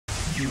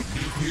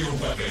Nuclear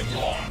weapon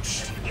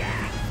launched.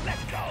 Yeah,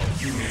 let's go.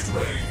 Unit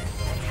ready.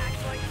 Attack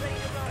point ready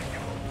to run.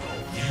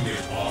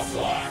 Unit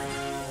offline.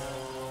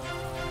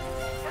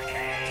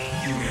 Okay.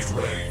 Unit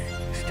ready.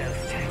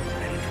 Stealth tank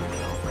ready to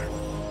cloak.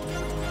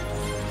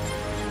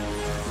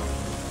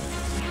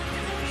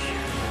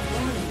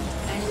 Warning,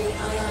 enemy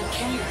ion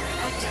cannon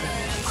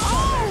activated.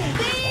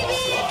 Unit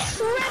offline.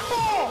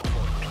 Triple!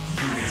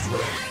 Unit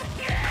ready.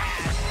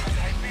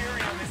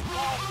 Tiberium is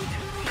lost.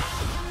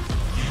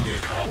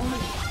 Unit offline.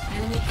 Warning,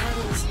 enemy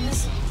catalyst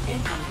missile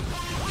incoming.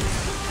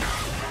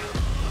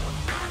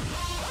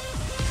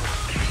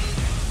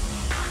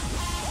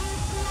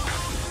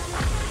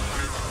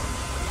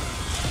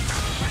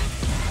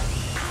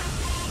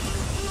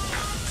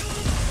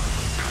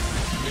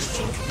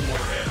 Missile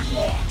warhead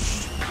launched.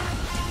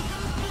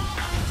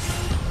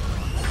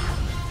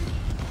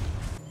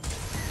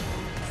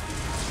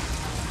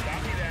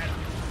 Copy that.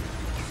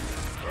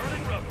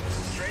 Burning rubber.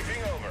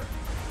 Strafing over.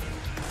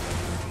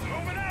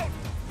 Moving out.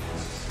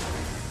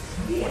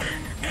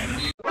 Warning.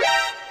 Enemy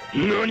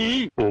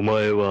何お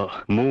前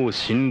はもう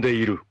死んで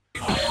いる。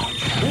大あ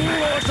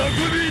さく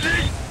びで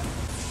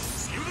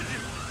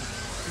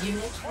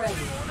Unit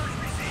ready.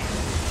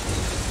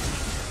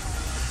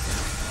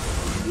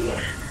 warning.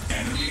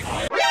 Enemy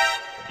ion.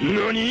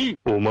 何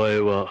お前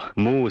は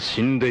もう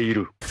死んでい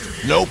る。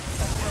 Nope.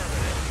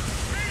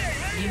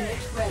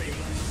 Unit ready.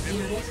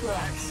 Unit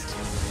lost.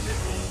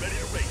 Ready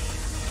to race.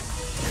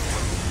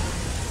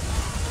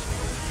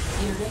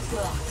 Unit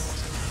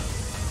lost.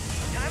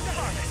 Time to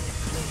harvest.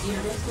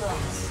 Unit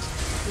lost.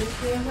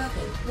 Nuclear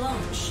weapon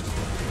launched.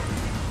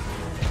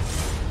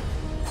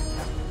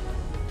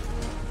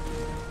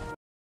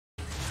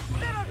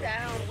 Settle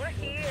down. We're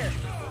here.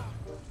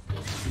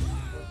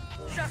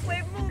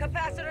 Shockwave move.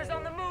 Capacitors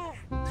on the move.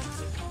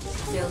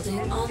 Building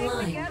Stick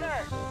online. together.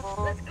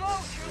 Let's go.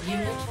 Trooper.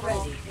 Unit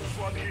ready.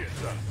 One here,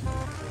 son.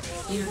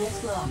 Unit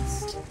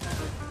lost.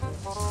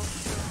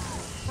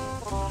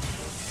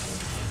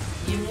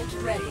 Unit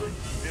ready.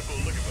 People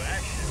looking for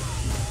action.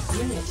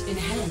 Unit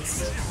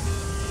enhanced.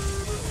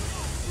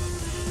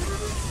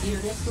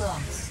 Unit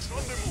lost.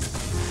 On the move.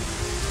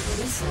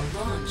 Missile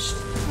launched.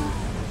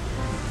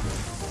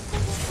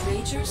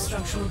 Major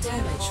structural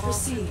damage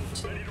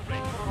received. Ready to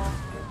race.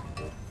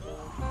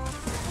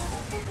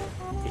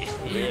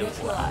 Unit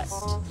lost.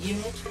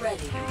 Unit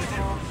ready.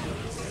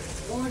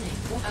 Warning.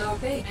 Our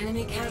base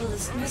enemy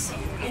catalyst missile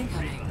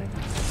incoming.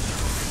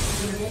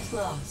 Unit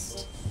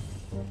lost.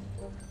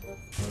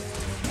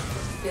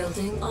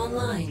 Building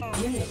online.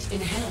 Unit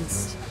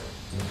enhanced.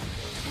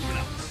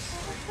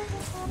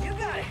 You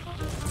got it.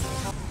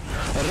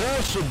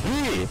 Rush B!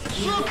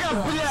 Unit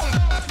lost.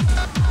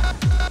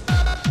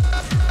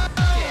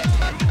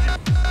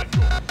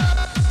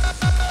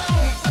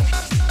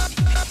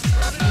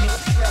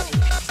 Unit ready.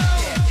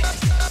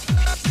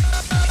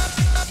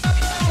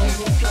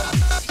 Unit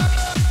lost.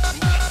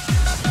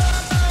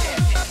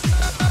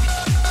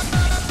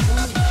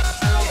 Warning.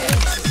 Our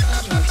base is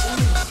under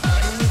attack.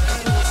 Enemy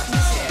catalyst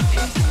missile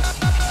incoming.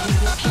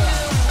 Unit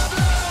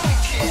lost.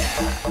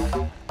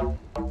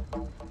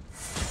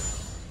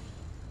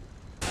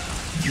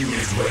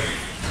 Unit ready.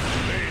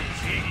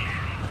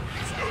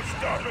 There's no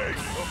stopping.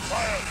 The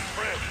fire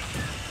spread.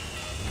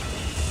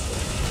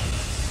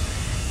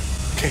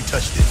 Can't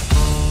touch this.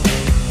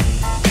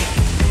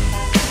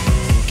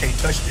 Can't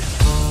touch this.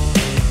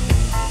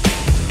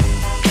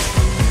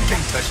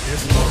 Can't touch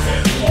this.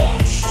 Warhead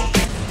launched.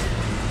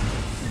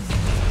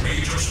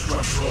 Major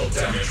structural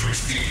damage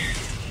received.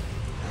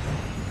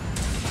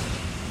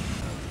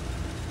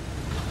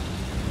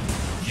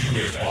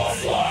 Unit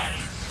offline.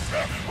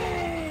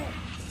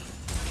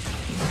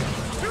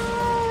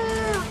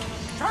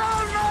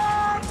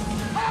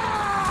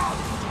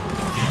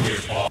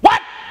 Unit off.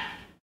 What?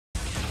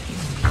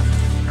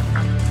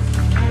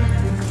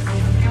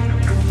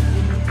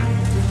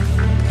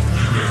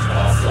 Unit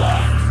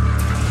offline.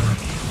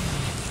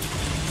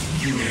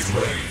 Unit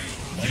ready.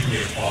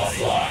 Unit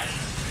offline.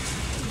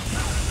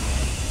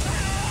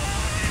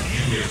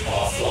 Unit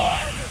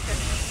offline.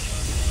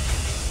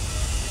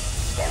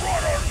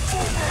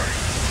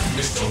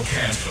 Missile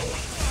canceled.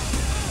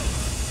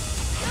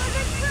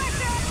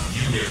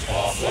 Unit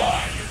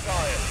offline.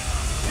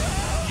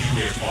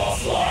 Unit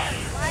offline.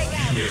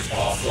 Unit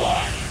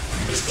offline.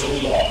 Missile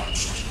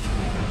launched.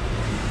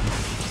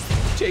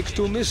 Take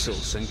 2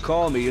 missiles and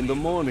call me in the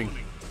morning.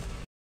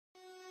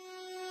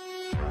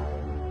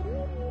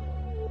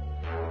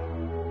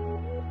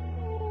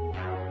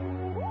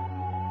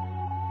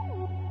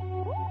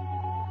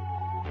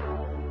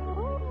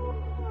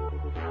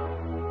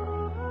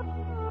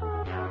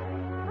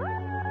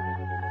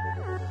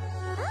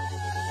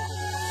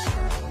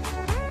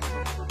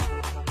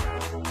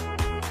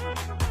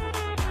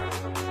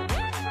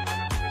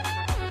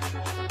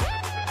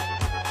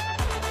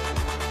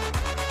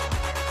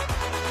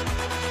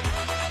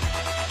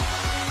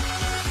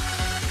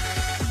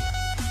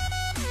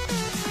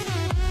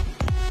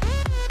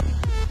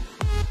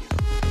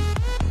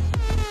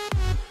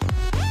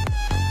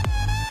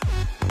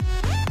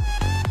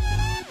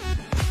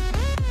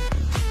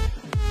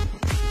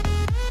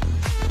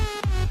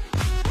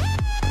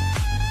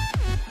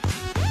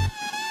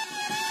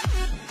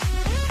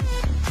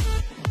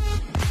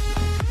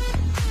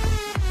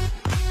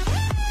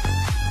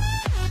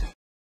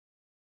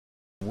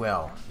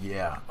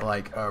 Yeah,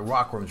 like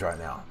Rockrooms right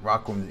now.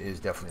 Rockroom is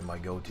definitely my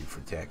go-to for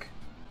tech.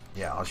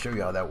 Yeah, I'll show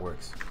you how that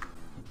works.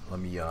 Let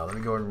me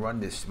go and run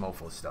this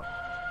mofo stuff.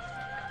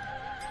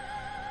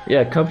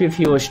 Yeah, copy of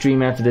Hero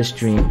stream after this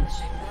stream.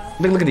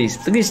 Look at these.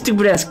 Look at these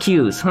stupid ass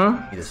cues, huh?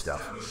 This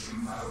stuff.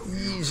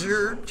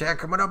 Easier. Chat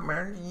coming up,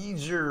 man.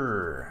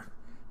 Easier.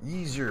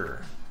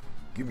 Easier.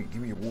 Give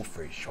me a wolf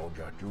face,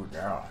 soldier. Do it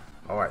now.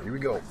 All right, here we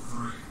go.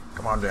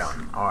 Come on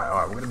down. All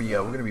right. We're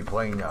gonna be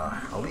playing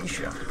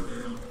Alicia.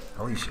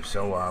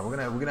 So we're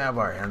gonna have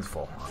our hands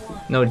full.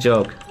 No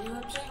joke.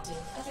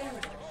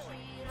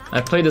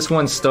 I played this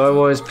one Star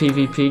Wars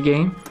PvP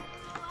game,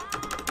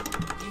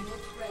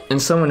 and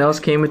someone else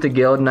came with the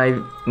guild, and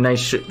I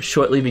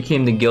shortly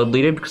became the guild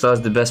leader because I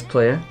was the best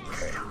player.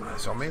 Okay,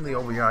 so mainly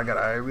over here,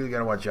 I really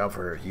gotta watch out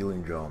for a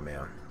healing drone,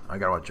 man. I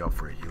gotta watch out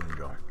for a healing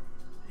drone.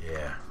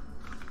 Yeah,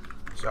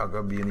 it's not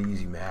gonna be an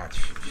easy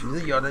match.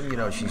 She's young, you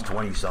know, she's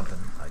 20 something,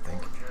 I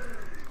think.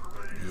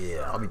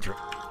 Yeah, I'll be trying.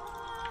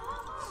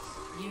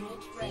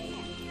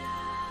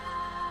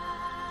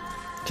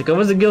 Check, I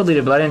was the guild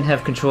leader, but I didn't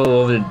have control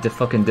over the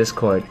fucking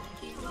Discord.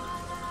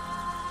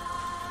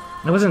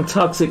 I wasn't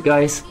toxic,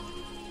 guys.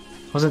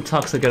 I wasn't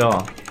toxic at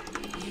all.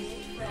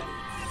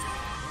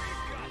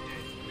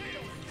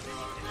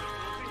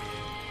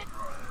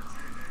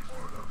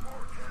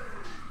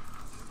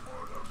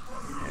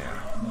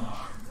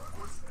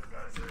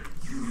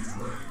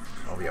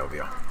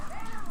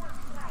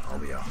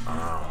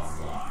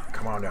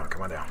 Come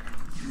on down.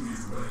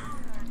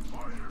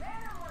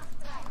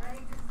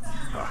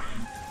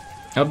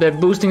 I hope that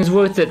boosting is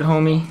worth it,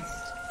 homie.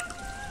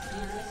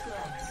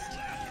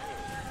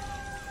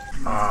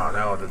 Oh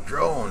no, the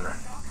drone.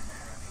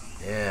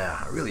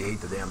 Yeah, I really hate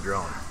the damn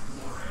drone.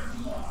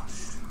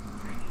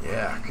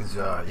 Yeah, cause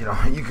you know,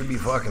 you could be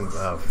fucking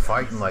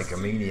fighting like a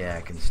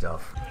maniac and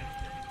stuff.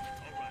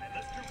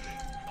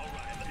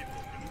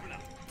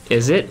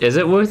 Is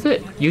it worth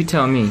it? You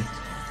tell me.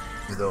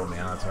 Though,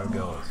 man, that's how it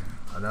goes.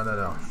 No.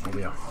 Over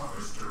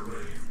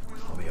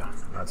here.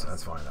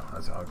 That's fine though.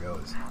 That's how it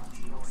goes.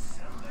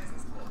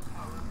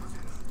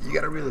 You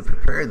gotta really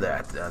prepare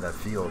that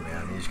field,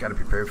 man. You just gotta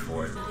prepare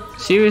for it.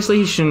 Seriously,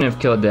 he shouldn't have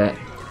killed that.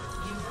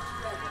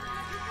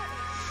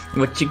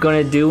 What you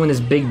gonna do when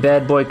this big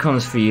bad boy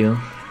comes for you?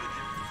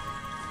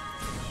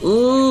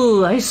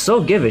 Ooh, I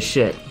so give a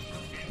shit.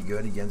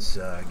 Good against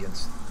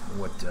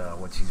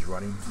what she's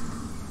running.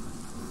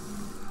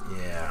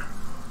 Yeah.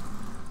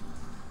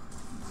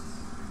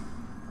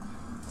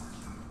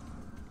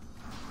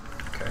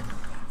 Okay.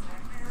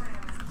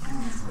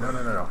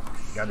 No.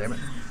 God damn it.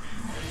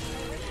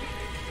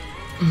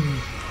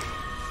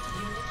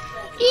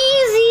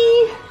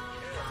 Easy.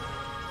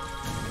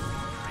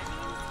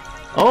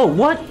 Oh,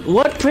 what,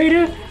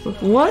 Praetor?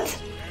 What?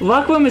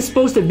 Rockworm is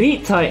supposed to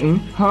beat Titan,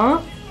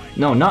 huh?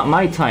 No, not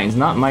my Titans,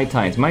 My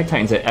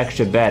Titans are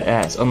extra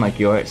badass, unlike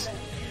yours.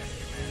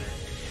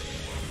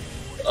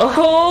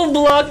 Oh,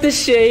 block the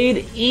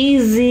shade.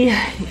 Easy.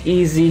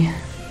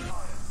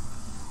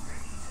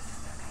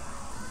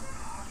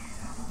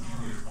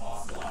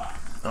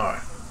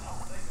 Alright.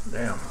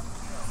 Damn.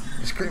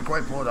 Just couldn't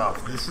quite pull it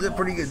off. This is a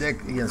pretty good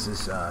deck against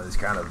this this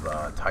kind of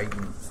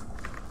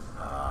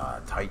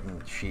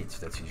Titan sheets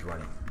that she's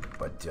running.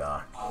 But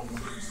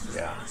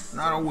yeah,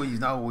 not always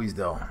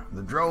though.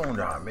 The drone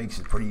makes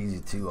it pretty easy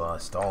to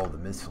stall the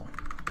missile.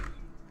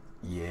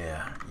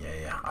 Yeah.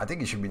 I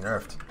think it should be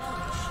nerfed.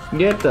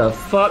 Get the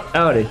fuck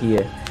out of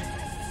here.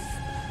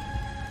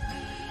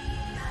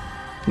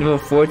 Level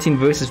 14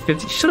 versus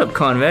 50. Shut up,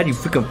 Conrad, you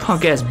freaking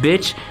punk ass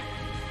bitch.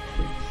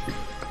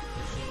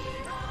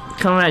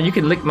 Conrad, you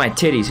can lick my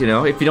titties, you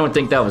know, if you don't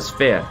think that was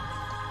fair.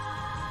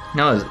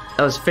 No, that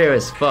was fair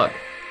as fuck.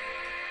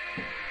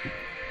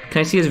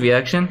 Can I see his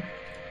reaction?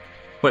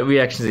 What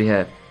reaction does he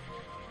have?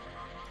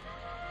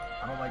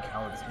 I don't like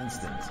how it's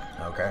instant,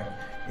 okay?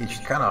 It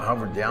should kind of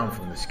hover down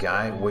from the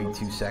sky, wait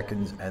 2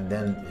 seconds, and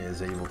then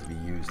is able to be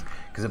used.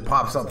 Because it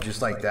pops up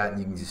just like that, and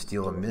you can just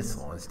steal a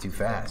missile. It's too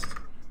fast.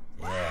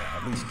 Yeah,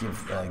 at least give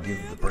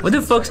the person. What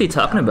the fuck's he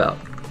talking about?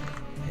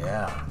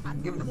 Yeah,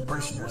 give the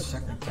person a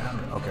second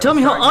counter. Okay. Tell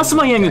me how awesome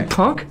I am, you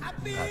punk!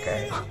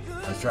 Okay.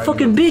 Let's try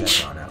fucking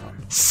bitch!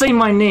 Say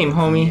my name,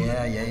 homie.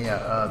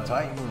 Yeah.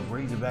 Titan will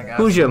raise it back out.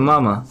 Who's your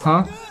mama,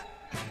 huh?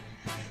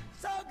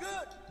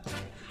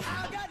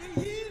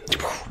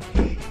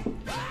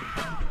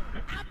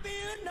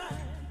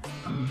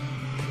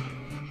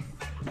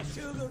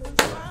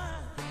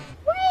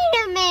 Wait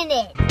a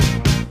minute.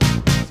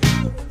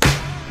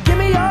 Give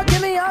me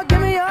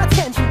your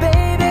attention,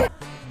 baby.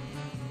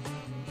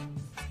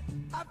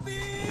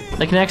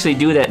 I can actually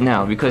do that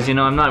now because, you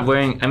know, I'm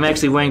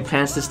actually wearing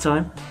pants this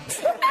time.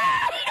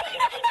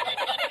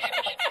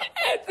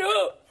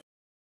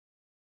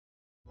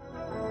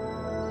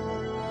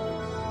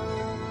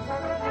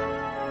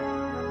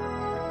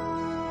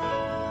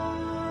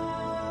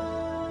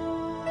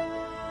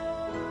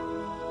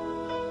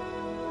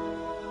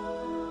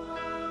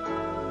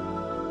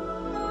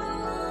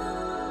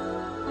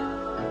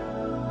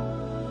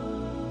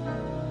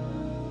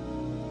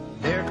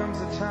 There comes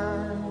a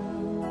time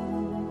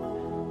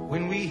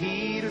when we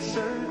heed a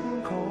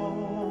certain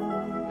call,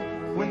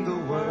 when the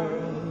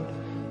world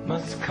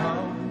must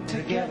come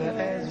together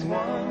as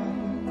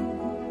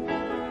one.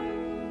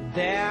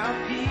 There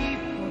are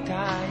people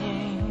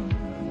dying,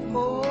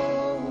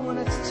 oh, when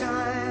it's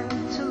time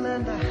to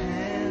lend a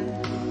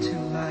hand to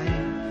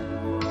life,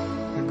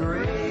 the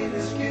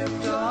greatest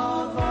gift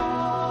of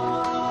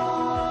all.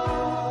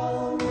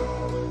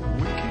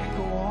 We can't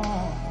go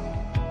on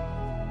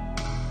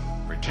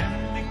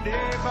pretending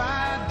day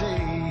by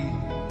day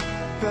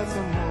that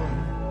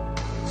someone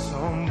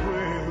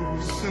somewhere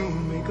will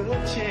soon make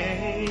a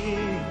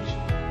change.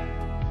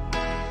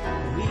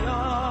 We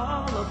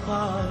all a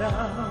part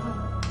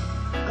of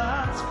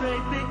God's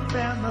great big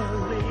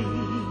family.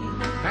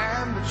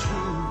 And the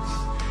truth,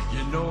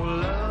 you know,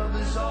 love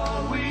is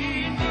all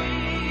we need.